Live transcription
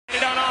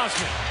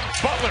Osman.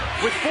 Butler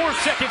with 4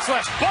 seconds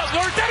left.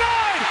 Butler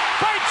denied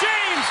by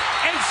James,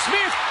 and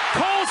Smith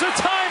calls a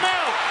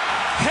timeout.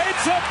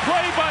 Heads up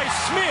play by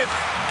Smith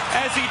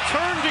as he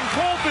turned and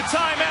called the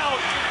timeout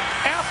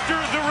after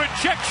the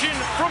rejection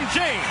from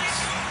James.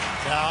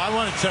 Now, I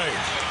want to tell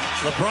you,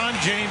 LeBron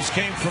James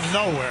came from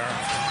nowhere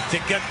to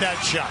get that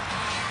shot.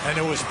 And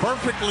it was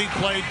perfectly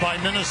played by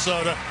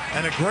Minnesota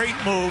and a great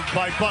move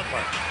by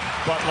Butler.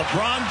 But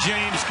LeBron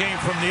James came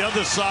from the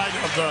other side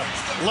of the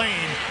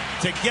lane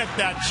to get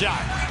that shot.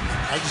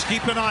 I just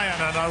keep an eye on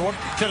it. I look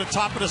to the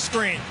top of the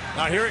screen.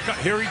 Now here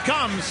he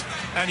comes,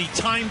 and he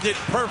timed it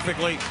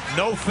perfectly.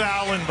 No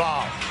foul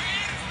involved.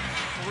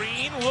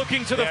 Green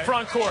looking to the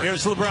front court.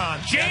 Here's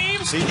LeBron.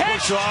 James, he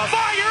catch, off.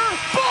 fire,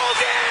 ball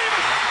game!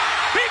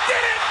 He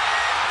did it!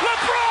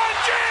 LeBron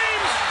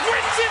James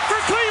wins it for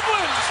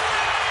Cleveland!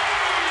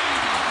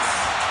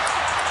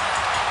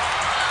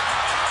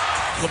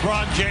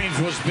 LeBron James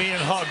was being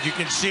hugged. You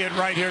can see it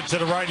right here to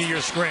the right of your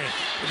screen.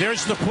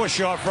 There's the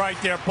push-off right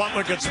there.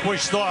 Butler gets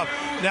pushed off.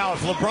 Now,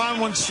 if LeBron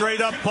went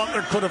straight up,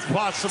 Butler could have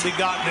possibly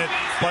gotten it.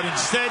 But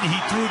instead, he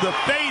threw the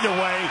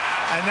fadeaway,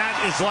 and that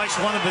is like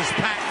one of his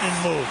patented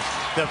moves.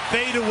 The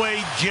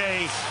fadeaway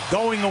J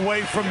going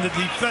away from the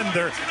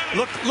defender.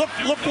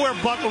 Look where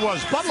Butler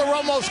was. Butler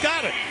almost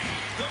got it.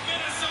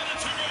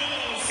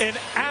 An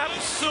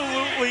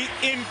absolutely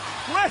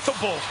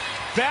incredible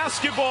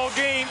basketball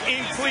game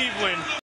in Cleveland.